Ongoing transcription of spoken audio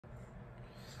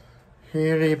Hey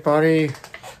everybody,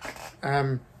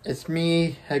 it's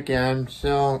me again.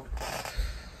 So,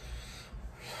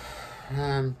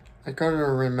 I got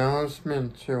a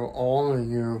announcement to all of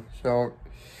you. So,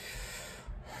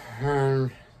 I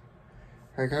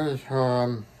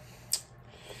gotta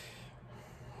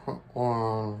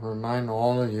remind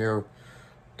all of you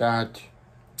that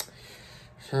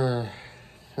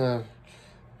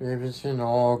everything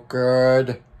all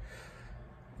good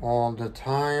all the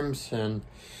times, and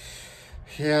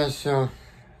yeah, so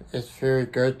it's very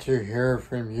good to hear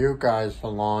from you guys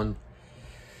along,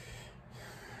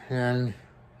 and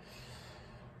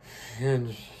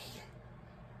it's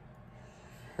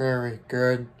very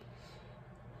good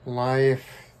life,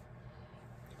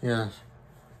 yes,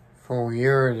 for you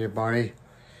everybody,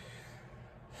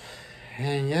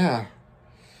 and yeah,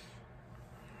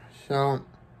 so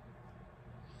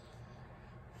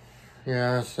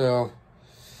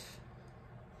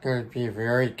gotta be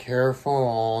very careful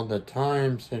all the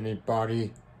times,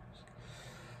 anybody.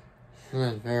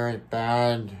 It's very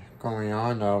bad going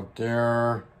on out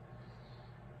there.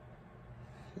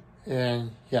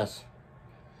 And yes.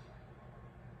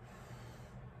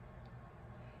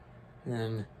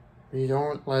 And we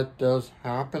don't let those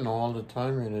happen all the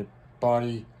time,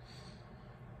 anybody.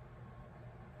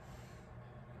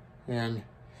 And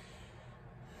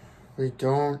we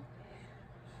don't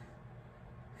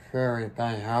very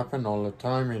bad happen all the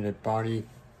time, anybody.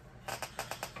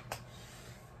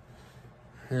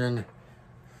 And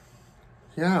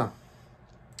yeah.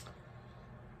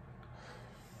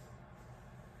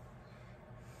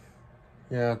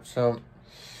 Yeah, so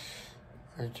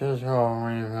I just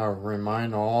want to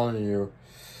remind all of you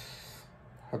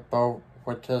about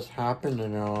what just happened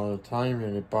all the time,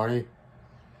 anybody.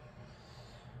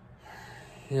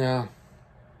 Yeah.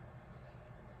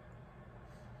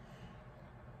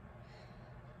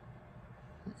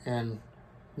 And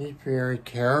be very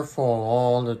careful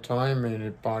all the time,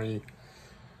 anybody.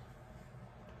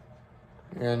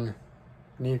 And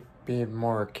need to be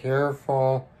more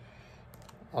careful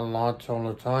a lot all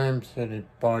the times,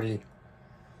 anybody.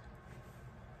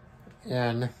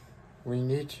 And we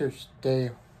need to stay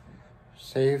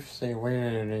safe, stay away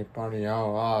from anybody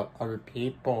else, other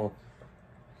people.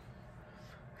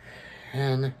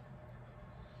 And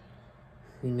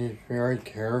we need to be very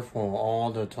careful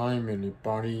all the time,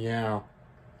 anybody, yeah.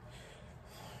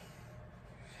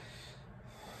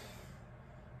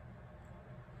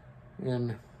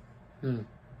 And,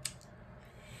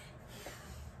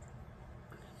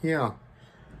 yeah.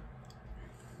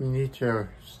 We need to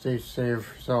stay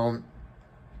safe, so,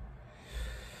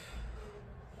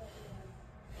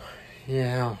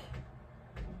 yeah.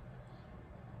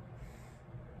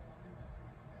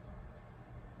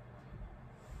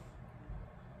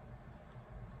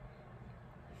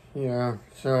 Yeah,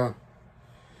 so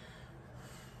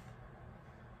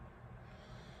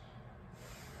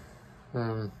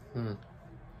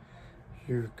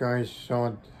you guys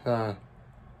saw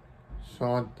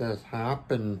this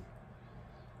happen.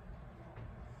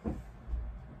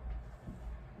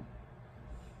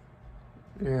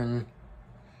 And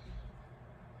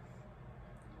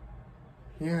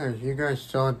yeah, you guys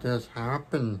saw this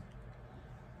happen.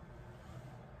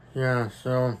 Yeah,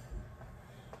 so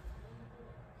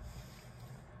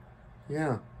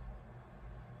yeah.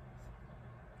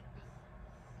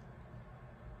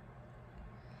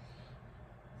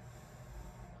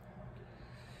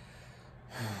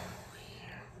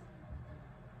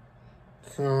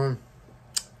 So,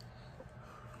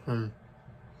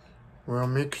 well,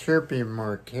 make sure to be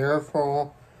more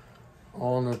careful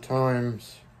all the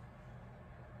times.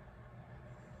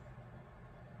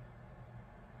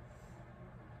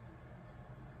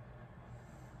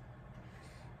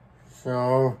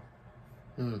 So,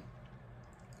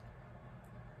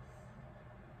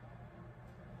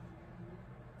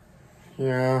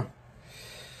 yeah,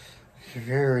 it's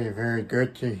very, very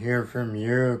good to hear from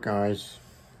you guys.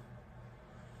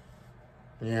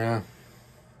 Yeah.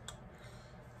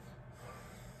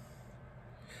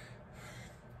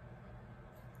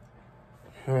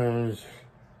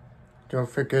 Don't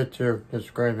forget to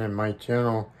subscribe to my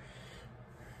channel.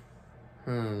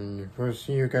 And we'll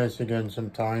see you guys again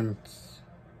sometime.